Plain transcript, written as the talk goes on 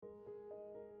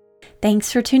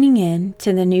Thanks for tuning in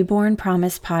to the Newborn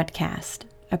Promise podcast,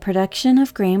 a production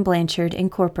of Graham Blanchard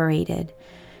Incorporated.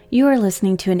 You are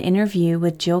listening to an interview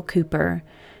with Jill Cooper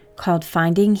called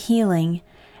Finding Healing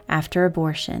After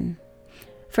Abortion.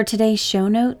 For today's show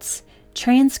notes,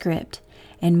 transcript,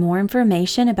 and more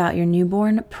information about your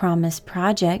Newborn Promise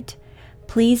project,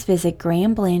 please visit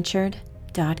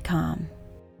grahamblanchard.com.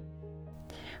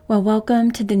 Well, welcome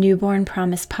to the Newborn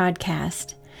Promise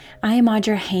podcast. I am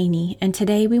Audra Haney, and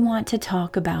today we want to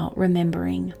talk about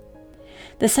remembering.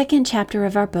 The second chapter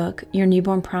of our book, Your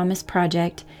Newborn Promise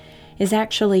Project, is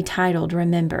actually titled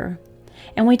Remember,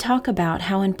 and we talk about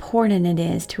how important it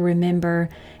is to remember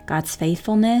God's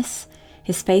faithfulness,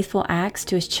 His faithful acts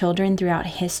to His children throughout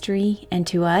history, and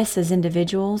to us as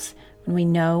individuals when we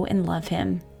know and love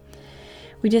Him.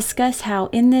 We discuss how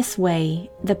in this way,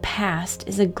 the past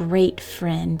is a great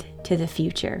friend to the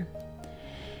future.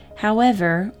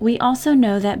 However, we also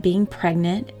know that being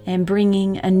pregnant and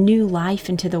bringing a new life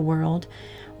into the world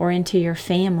or into your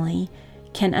family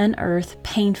can unearth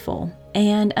painful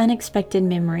and unexpected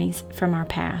memories from our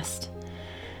past.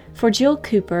 For Jill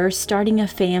Cooper, starting a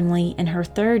family in her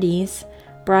 30s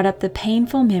brought up the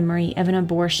painful memory of an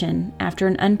abortion after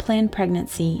an unplanned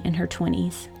pregnancy in her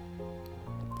 20s.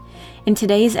 In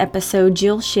today's episode,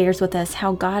 Jill shares with us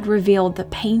how God revealed the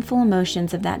painful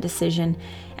emotions of that decision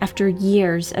after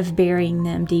years of burying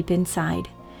them deep inside.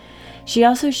 She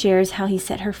also shares how He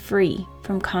set her free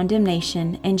from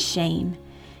condemnation and shame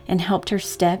and helped her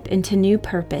step into new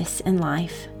purpose in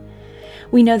life.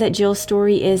 We know that Jill's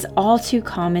story is all too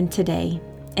common today,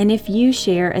 and if you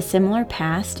share a similar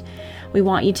past, we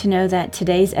want you to know that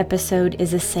today's episode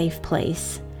is a safe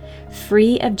place,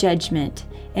 free of judgment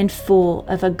and full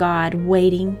of a God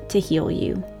waiting to heal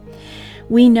you.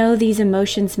 We know these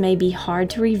emotions may be hard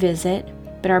to revisit,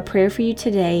 but our prayer for you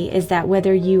today is that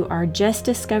whether you are just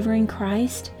discovering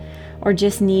Christ or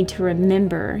just need to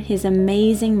remember His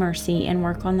amazing mercy and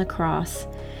work on the cross,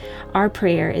 our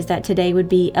prayer is that today would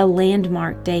be a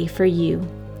landmark day for you,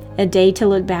 a day to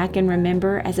look back and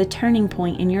remember as a turning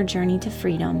point in your journey to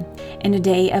freedom, and a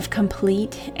day of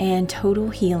complete and total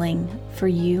healing for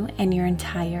you and your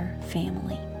entire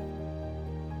family.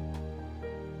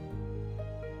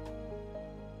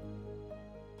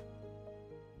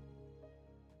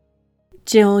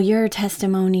 Jill, your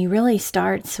testimony really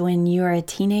starts when you were a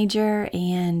teenager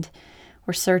and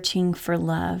were searching for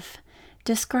love.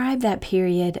 Describe that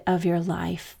period of your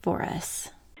life for us.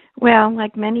 Well,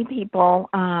 like many people,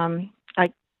 I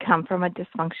come from a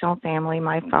dysfunctional family.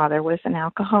 My father was an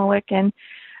alcoholic, and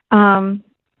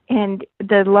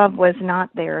the love was not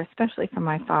there, especially from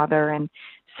my father. And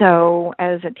so,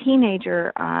 as a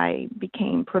teenager, I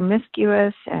became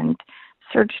promiscuous and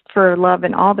searched for love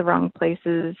in all the wrong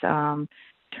places.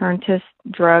 Turned to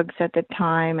drugs at the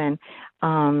time, and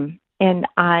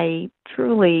I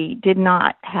truly did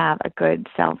not have a good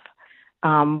self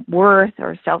worth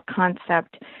or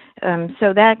self-concept.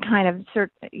 So that kind of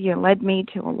led me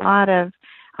to a lot of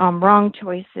wrong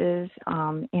choices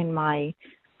in my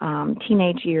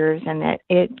teenage years, and that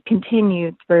it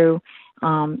continued through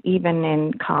even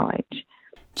in college.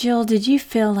 Jill, did you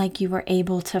feel like you were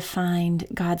able to find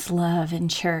God's love in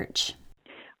church?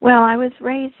 Well, I was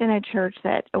raised in a church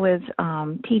that was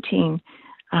teaching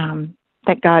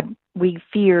that we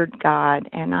feared God,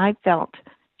 and I felt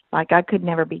like I could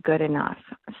never be good enough.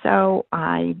 So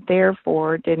I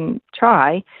therefore didn't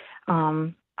try.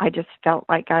 I just felt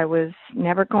like I was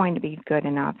never going to be good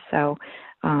enough. So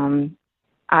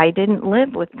I didn't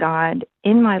live with God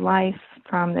in my life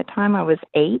from the time I was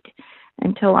 8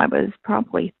 until I was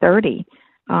probably 30,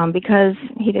 because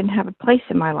He didn't have a place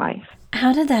in my life.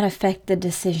 How did that affect the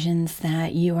decisions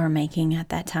that you were making at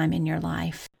that time in your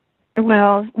life?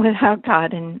 Well, without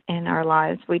God in our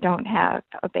lives, we don't have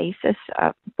a basis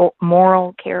of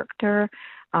moral character.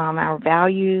 Our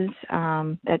values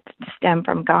that stem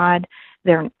from God,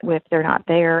 if they're not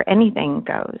there, anything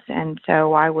goes. And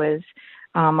so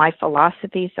my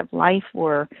philosophies of life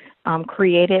were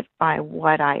created by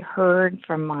what I heard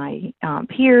from my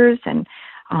peers and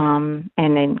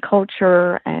in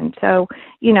culture. And so,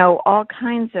 all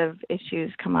kinds of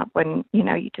issues come up when,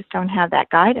 you just don't have that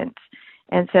guidance.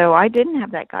 And so I didn't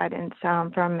have that guidance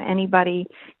from anybody,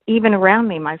 even around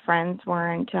me. My friends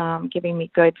weren't giving me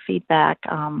good feedback,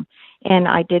 and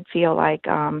I did feel like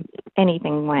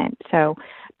anything went. So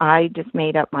I just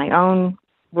made up my own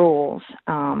rules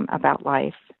about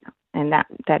life, and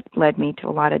that led me to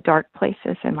a lot of dark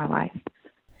places in my life.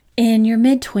 In your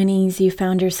mid-20s, you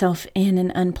found yourself in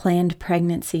an unplanned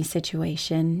pregnancy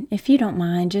situation. If you don't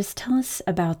mind, just tell us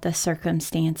about the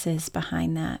circumstances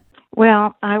behind that.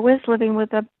 Well, I was living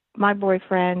with my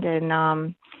boyfriend,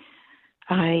 and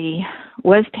I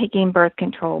was taking birth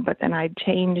control, but then I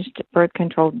changed birth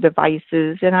control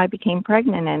devices and I became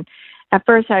pregnant. And at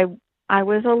first I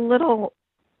was a little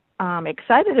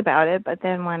excited about it, but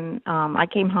then when I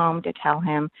came home to tell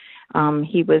him,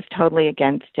 he was totally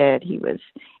against it. He was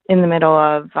in the middle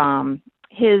of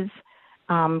his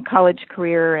college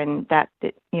career, and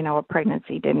a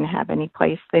pregnancy didn't have any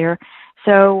place there.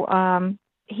 So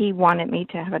he wanted me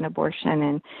to have an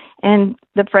abortion, and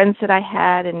the friends that I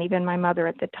had, and even my mother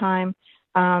at the time,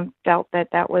 felt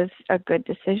that was a good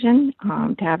decision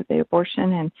to have the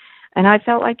abortion, and I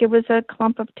felt like it was a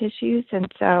clump of tissues,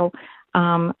 and so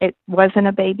it wasn't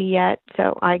a baby yet,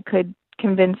 so I could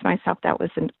convince myself that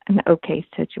was an okay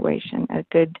situation, a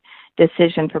good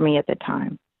decision for me at the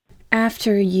time.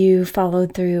 After you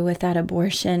followed through with that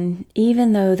abortion,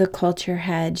 even though the culture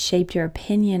had shaped your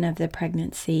opinion of the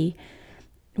pregnancy,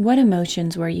 what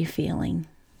emotions were you feeling?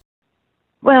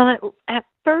 Well, at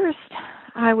first,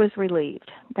 I was relieved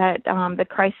that the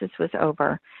crisis was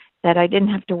over, that I didn't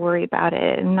have to worry about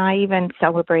it, and I even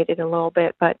celebrated a little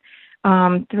bit. But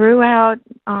throughout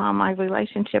my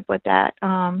relationship with that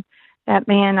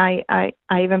man, I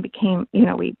even became,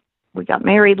 we got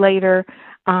married later.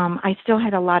 I still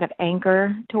had a lot of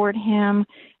anger toward him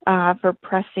for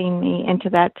pressing me into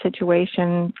that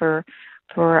situation, for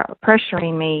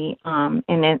pressuring me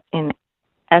in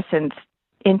essence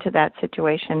into that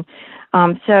situation.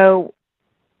 So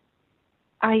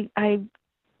I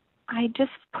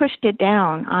just pushed it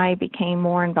down. I became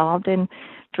more involved in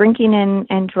drinking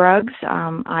and drugs.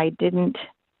 I didn't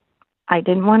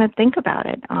want to think about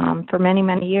it. For many,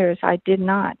 many years, I did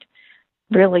not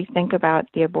really think about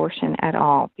the abortion at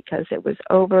all because it was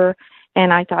over,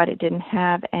 and I thought it didn't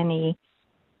have any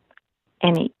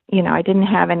I didn't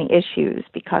have any issues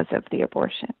because of the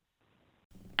abortion.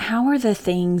 How are the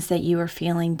things that you were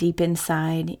feeling deep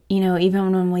inside?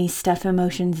 Even when we stuff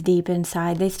emotions deep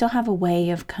inside, they still have a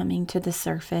way of coming to the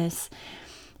surface.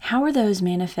 How are those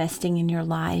manifesting in your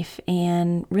life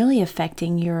and really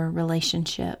affecting your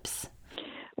relationships?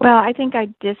 Well, I think I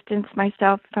distanced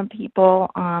myself from people.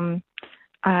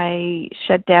 I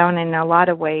shut down in a lot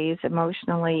of ways,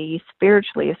 emotionally,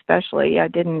 spiritually especially. I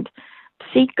didn't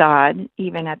seek God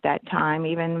even at that time,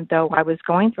 even though I was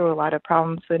going through a lot of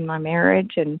problems with my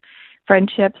marriage and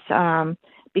friendships,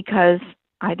 because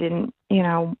I didn't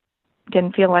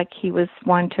feel like he was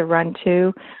one to run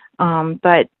to.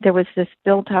 But there was this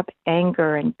built up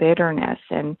anger and bitterness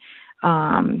and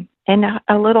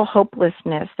a little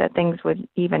hopelessness that things would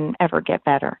even ever get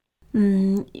better.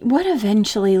 What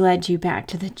eventually led you back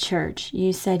to the church?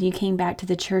 You said you came back to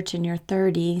the church in your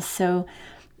 30s. So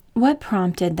what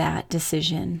prompted that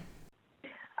decision?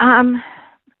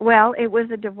 Well, it was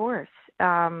a divorce.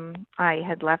 I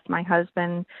had left my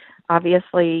husband.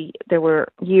 Obviously, there were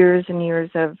years and years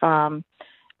of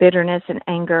bitterness and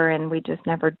anger, and we just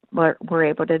never were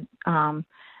able to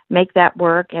make that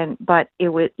work. But it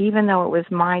was, even though it was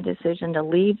my decision to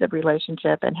leave the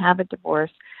relationship and have a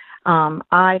divorce,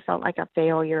 I felt like a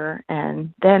failure.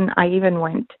 And then I even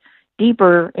went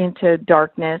deeper into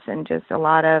darkness and just a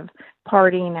lot of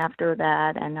partying after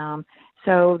that. And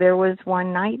so there was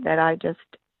one night that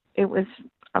it was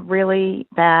really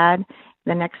bad.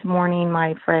 The next morning,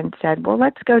 my friend said, well,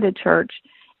 let's go to church.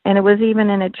 And it was even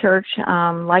in a church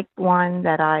like one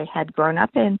that I had grown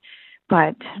up in,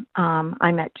 but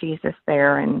I met Jesus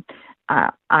there, and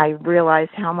I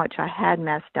realized how much I had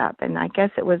messed up. And I guess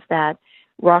it was that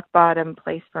rock bottom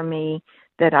place for me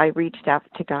that I reached out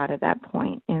to God at that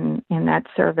point in that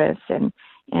service. And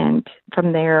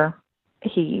from there,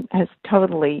 he has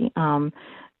totally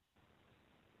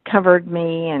covered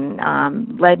me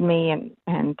and led me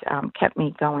and kept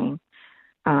me going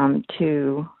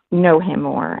to know him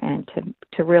more and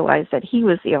to realize that he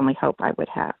was the only hope I would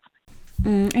have.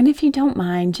 And if you don't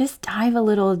mind, just dive a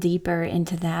little deeper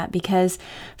into that, because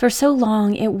for so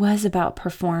long it was about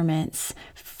performance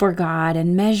for God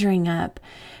and measuring up.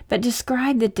 But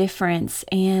describe the difference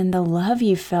and the love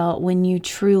you felt when you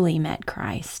truly met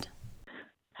Christ.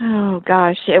 Oh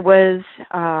gosh, it was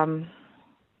the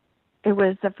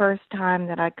first time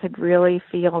that I could really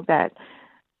feel that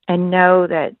and know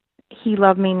that he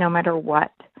loved me no matter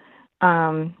what.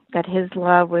 That his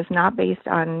love was not based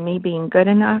on me being good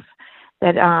enough.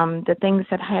 That the things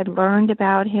that I had learned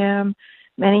about him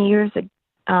many years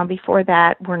before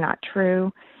that were not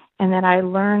true, and that I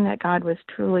learned that God was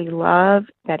truly love,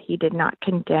 that he did not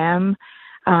condemn,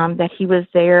 that he was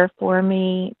there for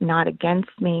me, not against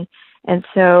me. And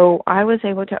so I was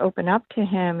able to open up to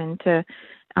him and to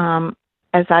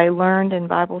as I learned in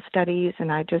Bible studies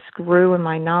and I just grew in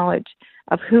my knowledge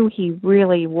of who he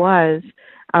really was,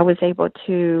 I was able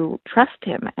to trust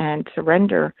him and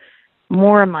surrender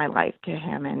more of my life to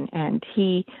him. And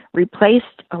he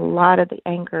replaced a lot of the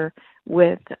anger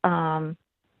with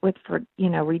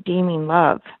redeeming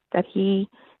love, that he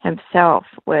himself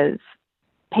was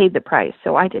paid the price,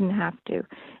 so I didn't have to.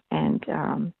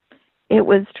 And it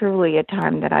was truly a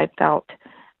time that I felt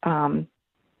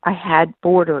I had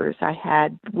borders, I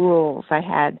had rules,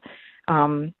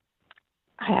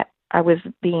 I was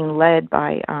being led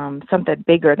by something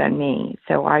bigger than me.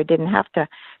 So I didn't have to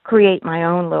create my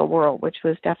own little world, which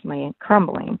was definitely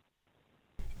crumbling.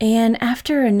 And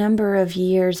after a number of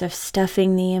years of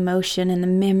stuffing the emotion and the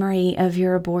memory of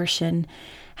your abortion,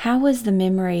 how was the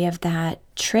memory of that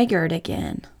triggered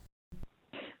again?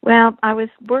 Well, I was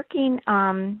working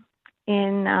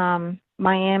in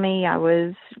Miami. I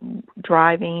was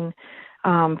driving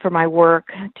for my work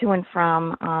to and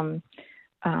from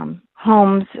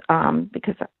homes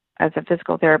because as a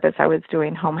physical therapist, I was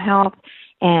doing home health,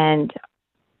 and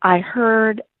I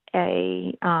heard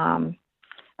a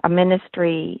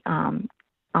ministry on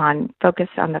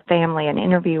focused on the family, an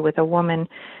interview with a woman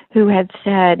who had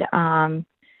said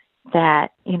that,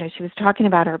 she was talking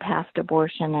about her past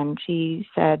abortion, and she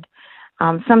said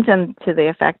something to the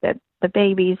effect that the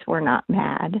babies were not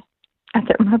mad at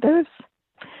their mothers,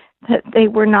 that they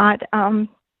were not,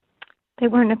 they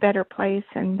were in a better place,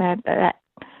 and that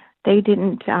they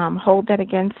didn't hold that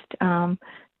against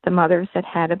the mothers that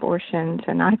had abortions.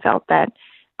 And I felt that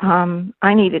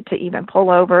I needed to even pull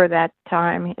over that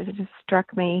time. It just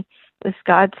struck me, it was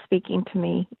God speaking to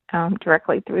me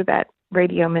directly through that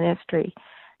radio ministry,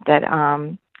 that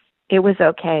it was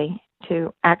okay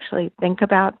to actually think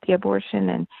about the abortion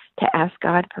and to ask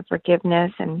God for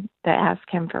forgiveness and to ask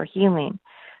him for healing,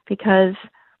 because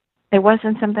it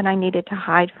wasn't something I needed to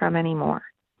hide from anymore,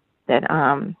 that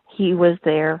he was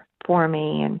there for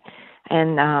me,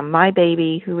 and my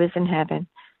baby who is in heaven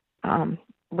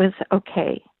was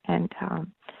okay, and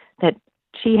that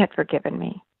she had forgiven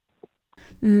me.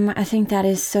 I think that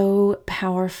is so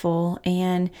powerful.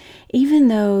 And even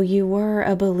though you were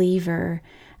a believer,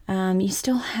 you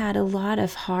still had a lot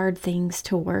of hard things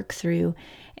to work through,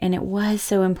 and it was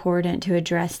so important to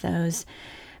address those.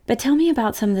 But tell me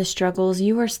about some of the struggles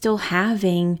you were still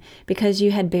having because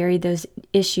you had buried those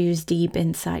issues deep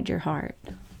inside your heart.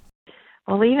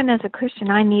 Well, even as a Christian,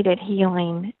 I needed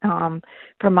healing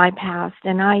from my past,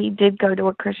 and I did go to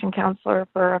a Christian counselor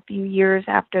for a few years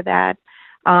after that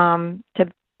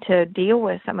to deal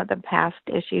with some of the past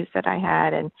issues that I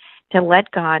had, and to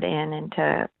let God in, and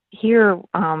to hear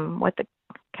what the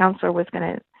counselor was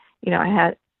going to, I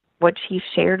had what she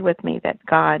shared with me, that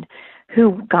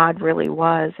who God really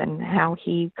was, and how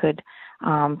he could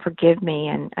forgive me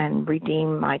and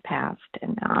redeem my past.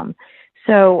 And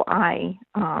so I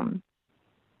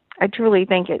truly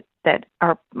think that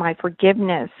my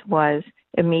forgiveness was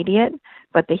immediate,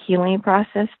 but the healing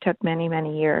process took many,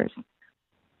 many years.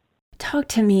 Talk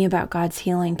to me about God's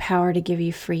healing power to give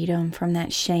you freedom from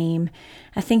that shame.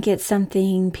 I think it's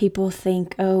something people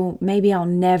think, oh, maybe I'll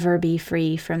never be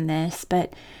free from this.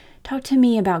 But talk to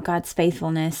me about God's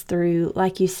faithfulness through,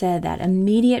 like you said, that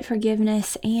immediate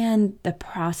forgiveness and the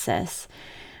process.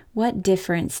 What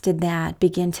difference did that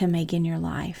begin to make in your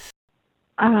life?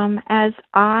 As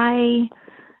I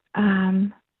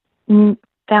found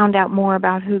out more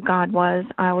about who God was,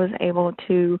 I was able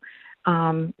to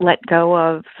let go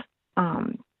of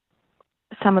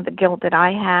some of the guilt that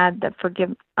I had,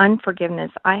 the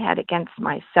unforgiveness I had against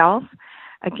myself,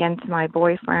 against my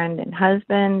boyfriend and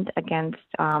husband, against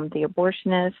the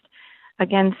abortionist,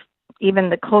 against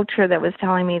even the culture that was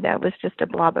telling me that was just a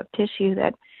blob of tissue,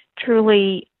 that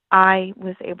truly I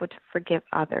was able to forgive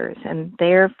others, and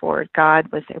therefore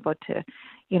God was able to,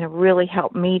 really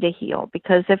help me to heal.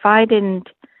 Because if I didn't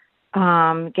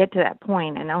get to that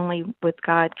point, and only with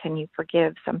God can you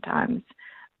forgive sometimes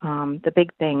the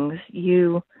big things,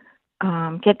 you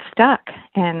get stuck.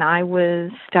 And I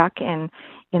was stuck in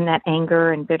that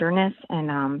anger and bitterness,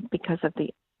 and because of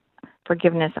the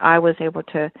forgiveness I was able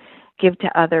to give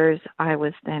to others, I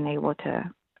was then able to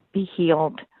be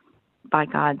healed by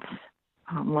God's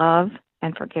love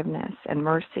and forgiveness and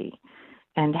mercy,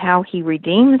 and how he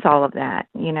redeems all of that.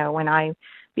 When I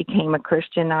became a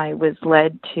Christian, I was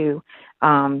led to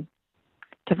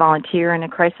volunteer in a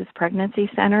crisis pregnancy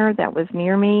center that was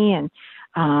near me, and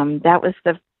that was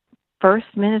the first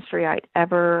ministry I'd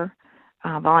ever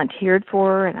volunteered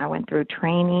for. And I went through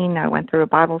training, I went through a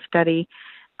Bible study,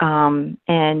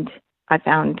 and I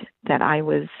found that I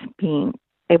was being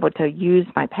able to use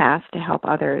my past to help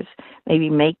others maybe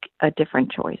make a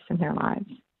different choice in their lives.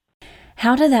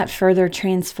 How did that further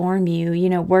transform you,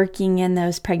 working in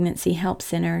those pregnancy help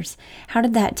centers? How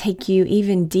did that take you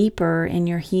even deeper in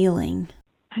your healing?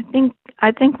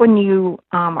 I think when you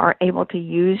are able to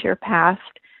use your past,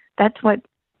 that's what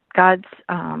God's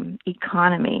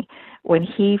economy. When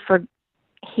He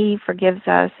forgives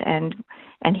us and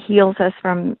heals us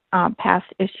from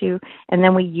past issue, and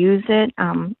then we use it.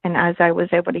 And as I was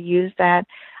able to use that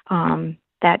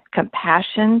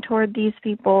compassion toward these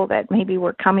people that maybe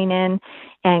were coming in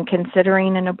and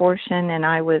considering an abortion, and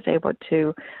I was able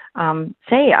to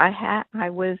say I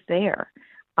was there.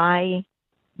 I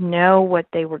know what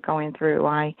they were going through.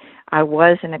 I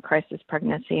was in a crisis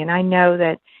pregnancy, and I know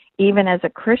that even as a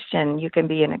Christian, you can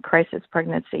be in a crisis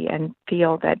pregnancy and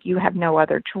feel that you have no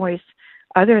other choice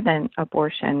other than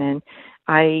abortion. And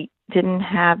I didn't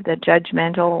have the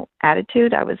judgmental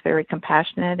attitude. I was very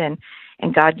compassionate,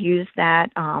 and God used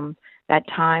that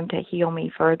time to heal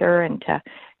me further and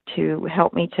to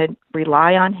help me to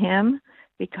rely on Him,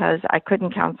 because I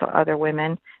couldn't counsel other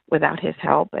women without His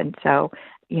help. And so,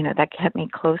 that kept me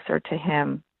closer to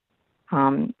Him.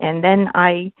 And then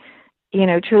I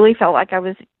truly felt like I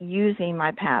was using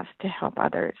my past to help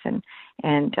others and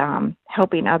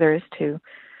helping others to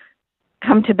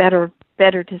come to better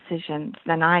decisions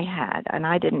than I had. And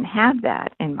I didn't have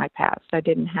that in my past. I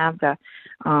didn't have the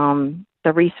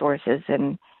resources.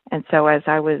 And so as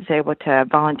I was able to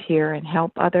volunteer and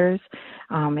help others,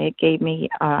 it gave me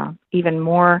even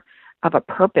more of a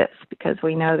purpose, because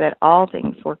we know that all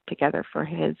things work together for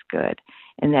His good,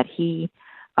 and that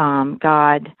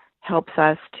God helps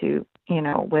us to,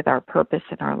 with our purpose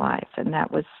in our life. And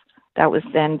that was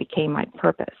then became my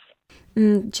purpose.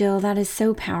 Jill, that is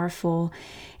so powerful.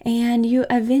 And you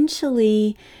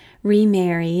eventually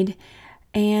remarried,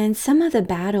 and some of the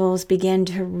battles began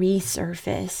to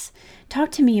resurface. Talk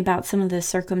to me about some of the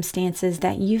circumstances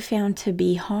that you found to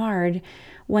be hard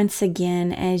once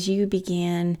again as you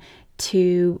began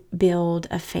to build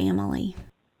a family.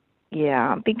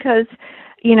 Yeah, because,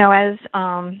 as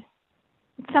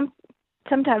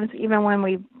sometimes even when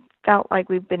we felt like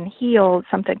we've been healed,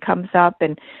 something comes up,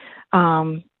 and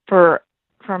for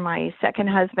my second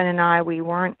husband and I, we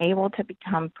weren't able to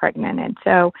become pregnant. And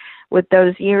so with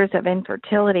those years of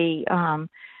infertility,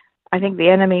 I think the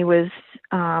enemy was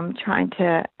trying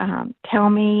to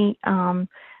tell me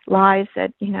lies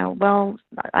that, well,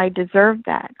 I deserved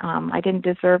that. I didn't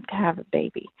deserve to have a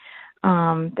baby,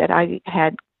 that I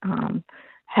had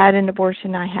had an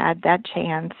abortion. I had that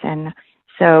chance. And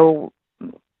so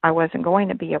I wasn't going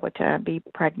to be able to be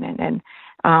pregnant. And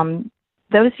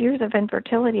those years of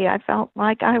infertility, I felt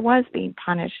like I was being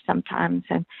punished sometimes.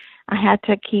 And I had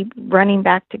to keep running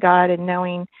back to God and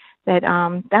knowing that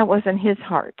that wasn't His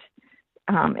heart.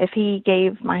 If He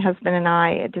gave my husband and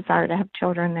I a desire to have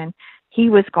children, then He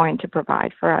was going to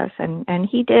provide for us. And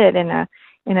He did in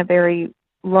a very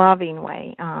loving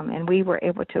way. And we were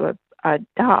able to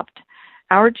adopt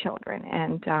our children.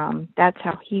 And that's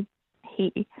how He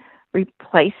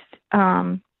replaced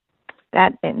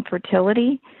that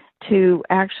infertility to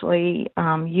actually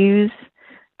use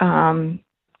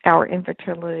our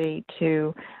infertility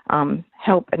to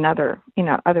help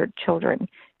other children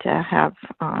to have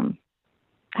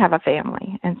a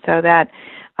family. And so that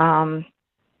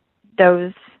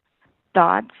those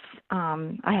thoughts,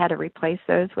 I had to replace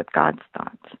those with God's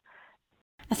thoughts.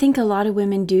 I think a lot of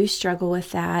women do struggle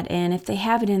with that, and if they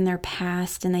have it in their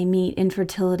past and they meet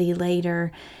infertility later,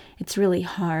 it's really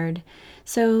hard.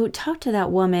 So talk to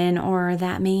that woman or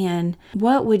that man.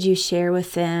 What would you share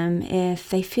with them if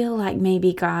they feel like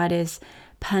maybe God is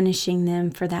punishing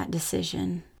them for that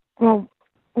decision? Well,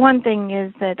 one thing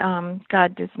is that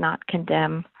God does not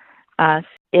condemn us.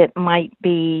 It might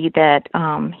be that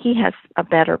He has a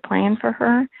better plan for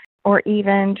her, or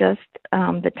even just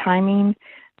the timing,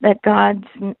 that God's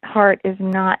heart is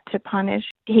not to punish.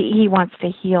 He wants to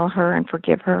heal her and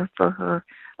forgive her for her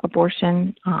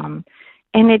abortion. And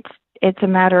it's a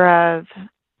matter of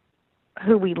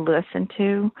who we listen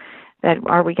to. That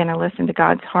are we going to listen to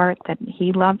God's heart, that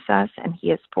He loves us and He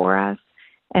is for us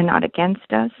and not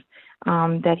against us,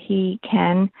 that He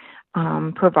can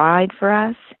provide for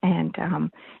us. And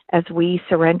as we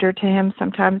surrender to Him,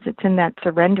 sometimes it's in that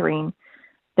surrendering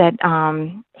that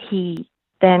He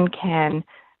then can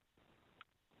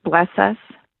bless us,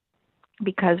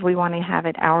 because we want to have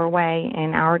it our way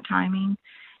and our timing.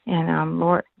 And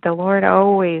the Lord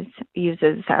always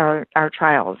uses our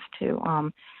trials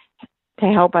to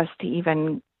help us to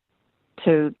even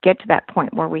to get to that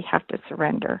point where we have to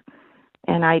surrender.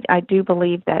 And I do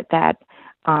believe that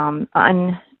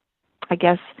I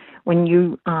guess when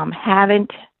you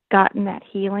haven't gotten that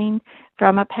healing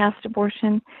from a past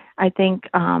abortion, I think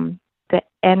the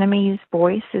enemy's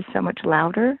voice is so much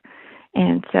louder.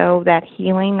 And so that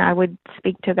healing, I would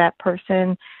speak to that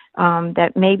person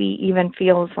that maybe even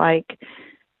feels like,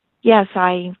 yes,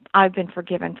 I've been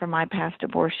forgiven for my past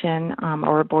abortion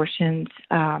or abortions,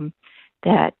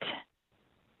 that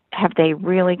have they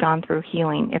really gone through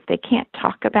healing? If they can't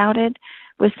talk about it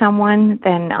with someone,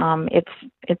 then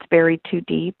it's buried too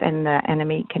deep, and the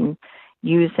enemy can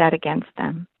use that against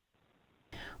them.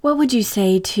 What would you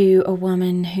say to a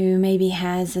woman who maybe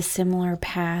has a similar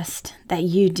past that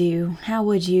you do? How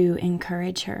would you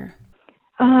encourage her?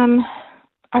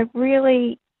 I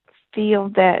really feel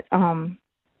that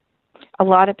a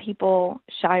lot of people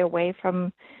shy away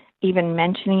from even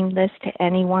mentioning this to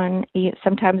anyone.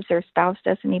 Sometimes their spouse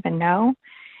doesn't even know,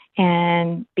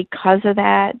 and because of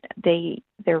that,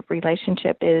 their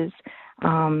relationship is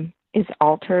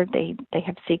altered. They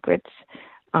have secrets,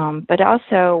 but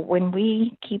also when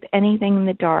we keep anything in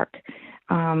the dark,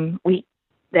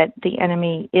 that the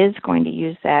enemy is going to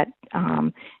use that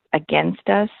against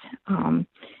us,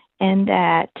 and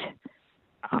that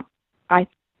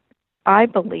I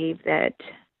believe that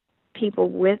people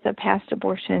with a past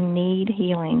abortion need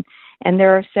healing. And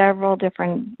there are several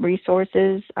different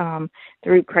resources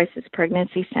through crisis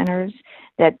pregnancy centers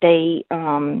that they,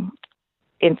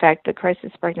 in fact, the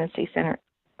Crisis Pregnancy Center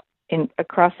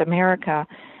across America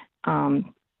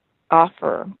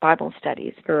offer Bible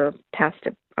studies for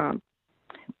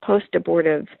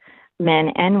post-abortive men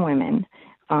and women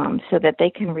so that they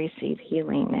can receive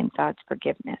healing and God's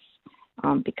forgiveness.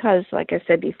 Because, like I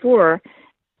said before,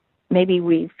 maybe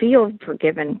we feel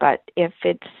forgiven, but if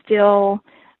it's still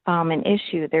an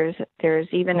issue, there's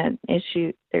even an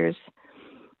issue. There's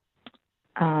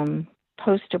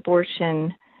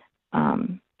post-abortion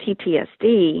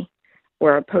PTSD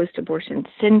or a post-abortion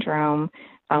syndrome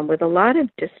with a lot of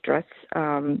distress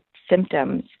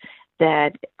symptoms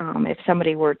that if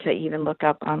somebody were to even look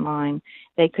up online,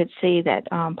 they could see that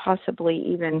possibly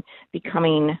even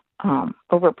becoming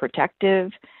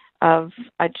overprotective of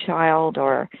a child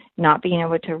or not being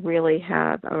able to really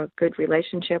have a good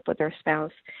relationship with their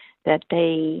spouse, that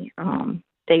they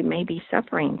may be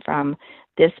suffering from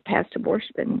this past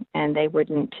abortion, and they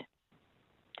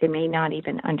may not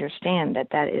even understand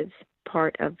that is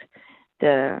part of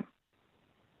the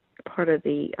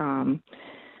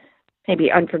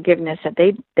maybe unforgiveness that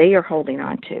they are holding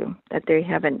on to, that they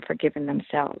haven't forgiven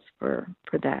themselves for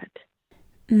that.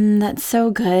 That's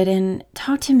so good. And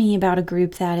talk to me about a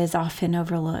group that is often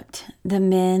overlooked, the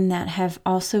men that have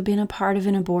also been a part of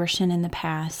an abortion in the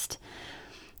past.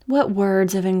 What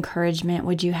words of encouragement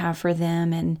would you have for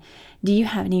them? And do you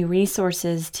have any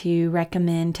resources to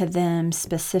recommend to them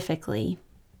specifically?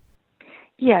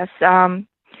 Yes.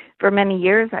 For many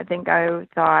years, I think I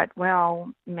thought, well,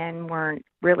 men weren't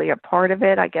really a part of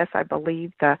it. I guess I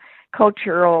believed the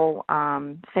cultural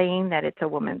saying that it's a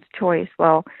woman's choice.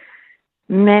 Well,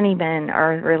 many men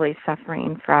are really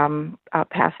suffering from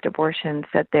past abortions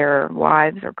that their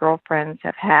wives or girlfriends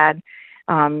have had.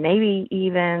 Maybe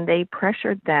even they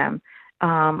pressured them,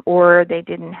 or they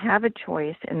didn't have a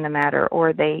choice in the matter,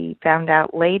 or they found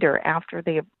out later after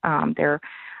their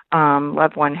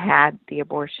loved one had the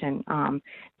abortion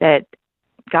that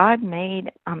God made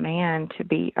a man to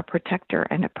be a protector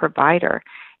and a provider.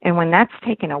 And when that's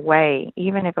taken away,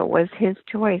 even if it was his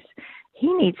choice,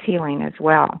 he needs healing as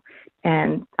well.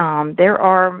 And there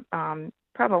are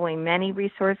probably many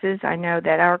resources. I know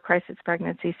that our Crisis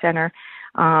Pregnancy Center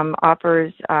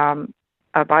offers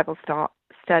a Bible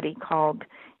study called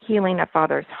Healing a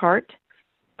Father's Heart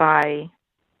by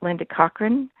Linda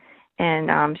Cochran.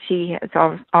 And she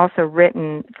has also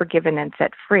written Forgiven and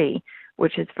Set Free,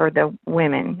 which is for the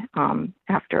women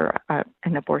after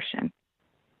an abortion.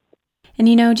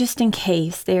 And just in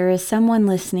case there is someone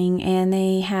listening and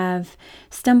they have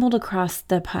stumbled across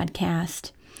the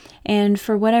podcast, and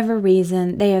for whatever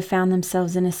reason they have found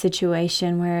themselves in a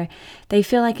situation where they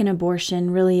feel like an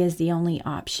abortion really is the only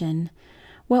option,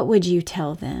 what would you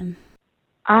tell them?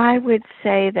 I would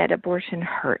say that abortion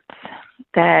hurts,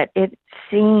 that it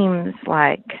seems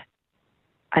like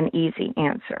an easy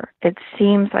answer. It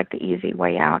seems like the easy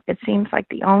way out. It seems like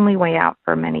the only way out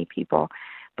for many people,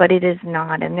 but it is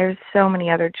not. And there's so many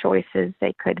other choices.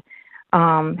 They could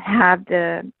have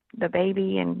the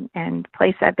baby and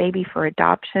place that baby for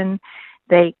adoption.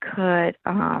 They could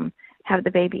have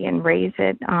the baby and raise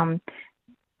it.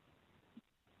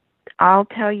 I'll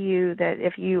tell you that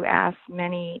if you ask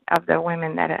many of the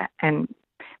women and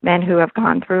men who have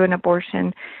gone through an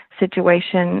abortion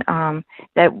situation,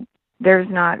 that there's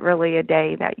not really a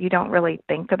day that you don't really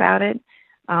think about it.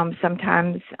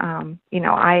 Sometimes,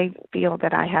 I feel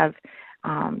that I have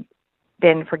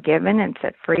been forgiven and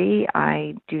set free.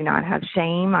 I do not have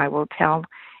shame. I will tell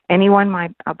anyone my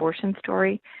abortion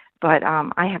story, but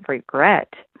I have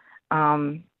regret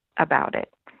about it.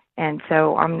 And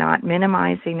so I'm not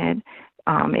minimizing it.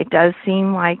 It does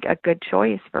seem like a good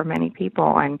choice for many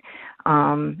people, and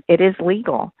it is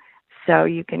legal. So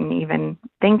you can even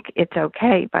think it's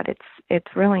okay, but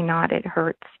it's really not. It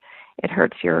hurts. It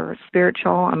hurts your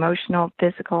spiritual, emotional,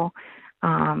 physical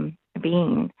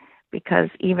being, because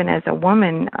even as a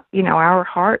woman, our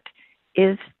heart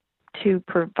is to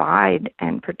provide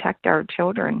and protect our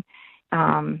children.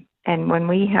 And when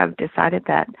we have decided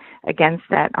that against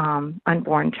that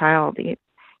unborn child,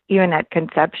 even at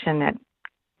conception, at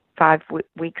 5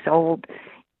 weeks old,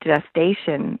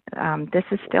 gestation, this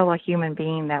is still a human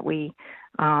being that we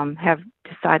have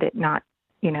decided not,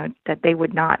 that they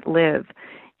would not live.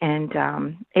 And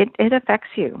it affects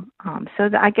you.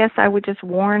 I guess I would just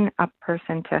warn a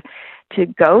person to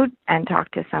go and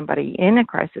talk to somebody in a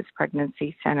crisis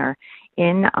pregnancy center.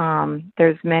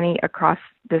 There's many across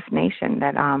this nation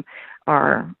that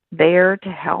are there to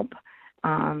help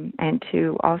and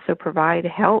to also provide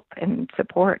help and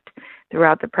support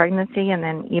throughout the pregnancy and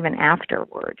then even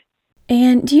afterward.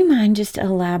 And do you mind just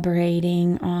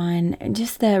elaborating on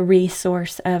just the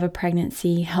resource of a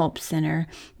pregnancy help center?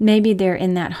 Maybe they're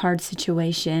in that hard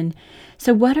situation.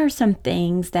 So what are some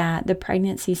things that the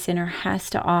pregnancy center has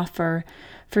to offer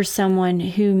for someone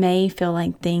who may feel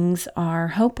like things are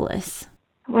hopeless?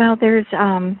 Well,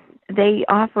 they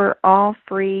offer all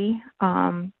free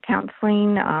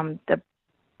counseling,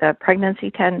 the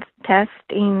pregnancy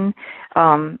testing,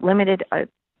 limited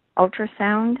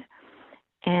ultrasound,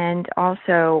 and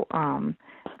also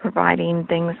providing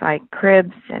things like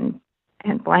cribs and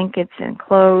blankets and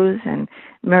clothes and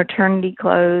maternity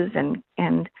clothes and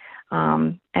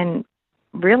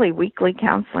really weekly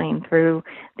counseling through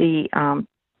the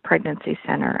pregnancy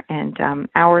center. And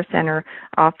our center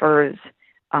offers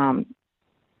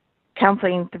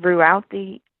counseling throughout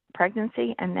the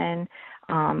pregnancy, and then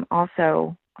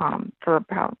also for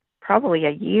about probably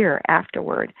a year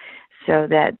afterward, so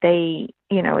that they,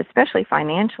 especially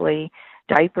financially,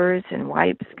 diapers and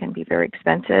wipes can be very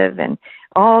expensive, and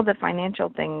all the financial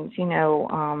things,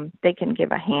 they can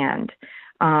give a hand.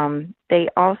 They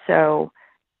also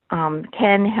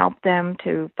can help them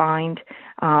to find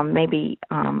maybe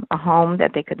a home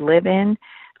that they could live in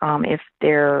if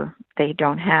they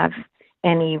don't have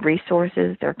any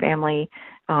resources, their family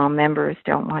members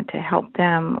don't want to help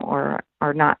them or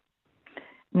are not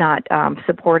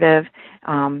supportive.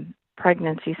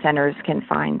 Pregnancy centers can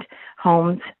find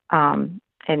homes and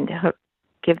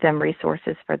give them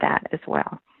resources for that as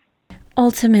well.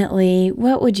 Ultimately,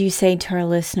 what would you say to our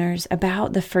listeners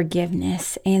about the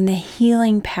forgiveness and the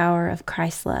healing power of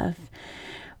Christ's love?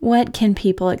 What can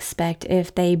people expect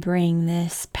if they bring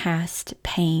this past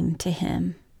pain to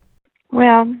Him?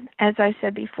 Well, as I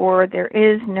said before, there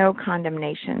is no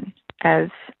condemnation, as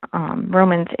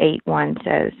Romans 8:1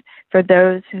 says, for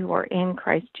those who are in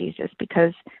Christ Jesus,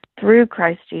 because through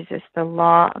Christ Jesus, the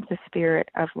law of the Spirit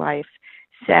of life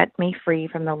set me free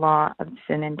from the law of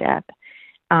sin and death.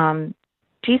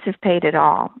 Jesus paid it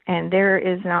all, and there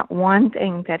is not one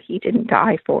thing that He didn't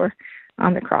die for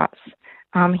on the cross.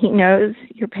 He knows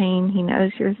your pain. He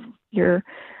knows your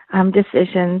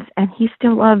decisions, and He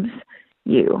still loves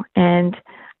you. And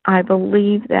I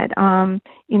believe that,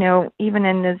 even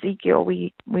in Ezekiel,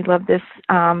 we love this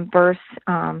verse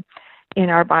in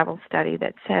our Bible study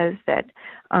that says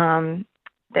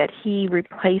that He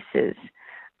replaces.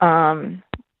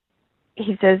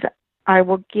 He says, I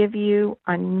will give you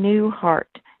a new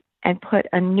heart and put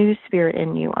a new spirit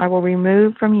in you. I will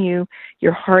remove from you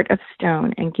your heart of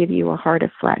stone and give you a heart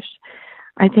of flesh.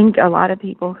 I think a lot of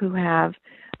people who have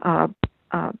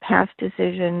past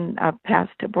decision,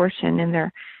 past abortion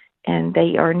and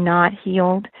they are not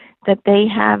healed, that they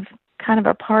have kind of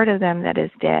a part of them that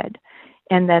is dead,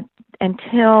 and that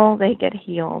until they get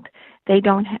healed, they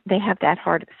have that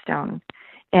heart of stone,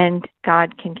 and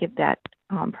God can give that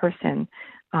person,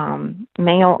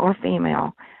 male or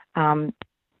female,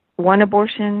 one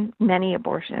abortion, many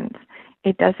abortions,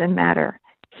 it doesn't matter.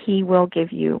 He will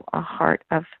give you a heart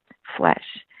of flesh,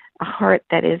 a heart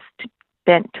that is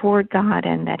bent toward God,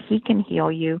 and that He can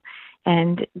heal you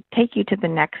and take you to the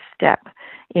next step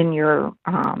in your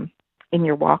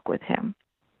walk with Him.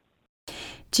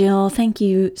 Jill, thank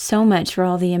you so much for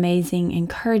all the amazing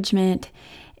encouragement,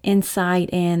 insight,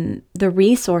 and the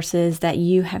resources that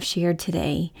you have shared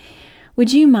today.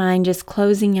 Would you mind just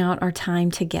closing out our time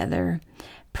together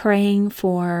praying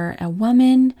for a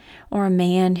woman or a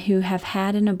man who have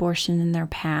had an abortion in their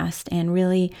past and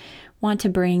really want to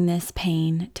bring this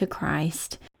pain to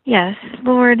Christ. Yes,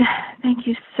 Lord, thank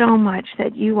you so much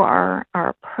that you are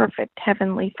our perfect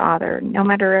Heavenly Father. No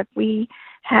matter if we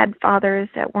had fathers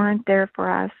that weren't there for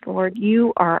us, Lord,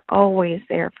 you are always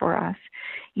there for us.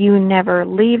 You never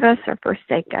leave us or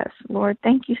forsake us. Lord,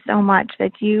 thank you so much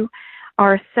that you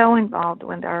are so involved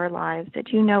with our lives, that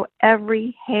you know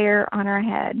every hair on our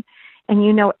head, and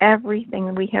you know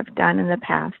everything we have done in the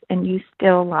past, and you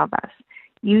still love us.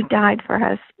 You died for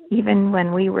us even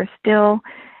when we were still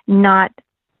not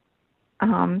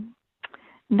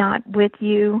with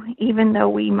you, even though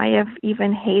we may have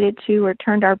even hated you or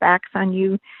turned our backs on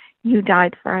you. You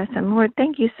died for us. And Lord,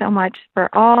 thank you so much for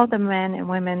all the men and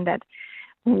women that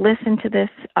listen to this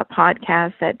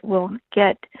podcast, that will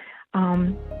get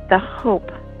the hope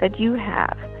that you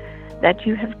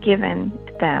have given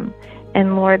them.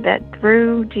 And Lord, that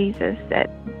through Jesus, that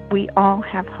we all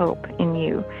have hope in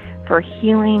you for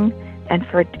healing and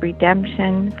for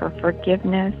redemption, for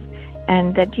forgiveness,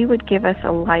 and that you would give us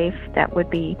a life that would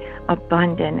be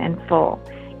abundant and full.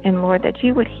 And Lord, that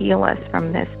you would heal us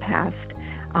from this past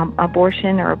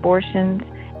abortion or abortions,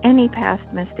 any past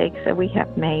mistakes that we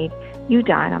have made. You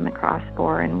died on the cross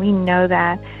for, and we know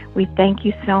that. We thank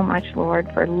you so much,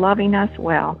 Lord, for loving us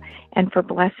well and for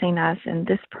blessing us in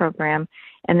this program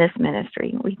and this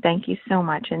ministry. We thank you so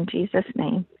much in Jesus'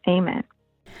 name. Amen.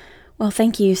 Well,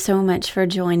 thank you so much for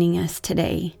joining us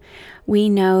today. We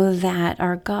know that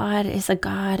our God is a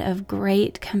God of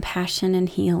great compassion and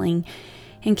healing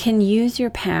and can use your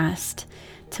past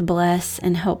to bless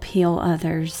and help heal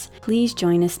others. Please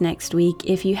join us next week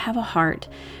if you have a heart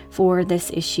for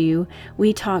this issue.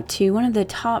 We talked to one of the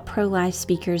top pro-life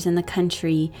speakers in the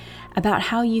country about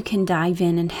how you can dive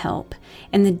in and help,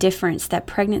 and the difference that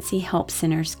pregnancy help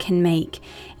centers can make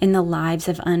in the lives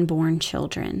of unborn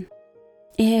children.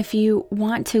 If you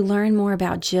want to learn more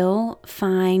about Jill,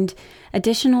 find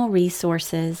additional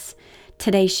resources,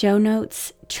 today's show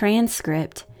notes,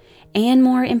 transcript, and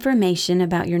more information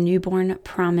about your Newborn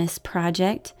Promise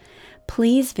project,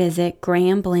 please visit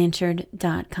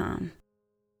grahamblanchard.com.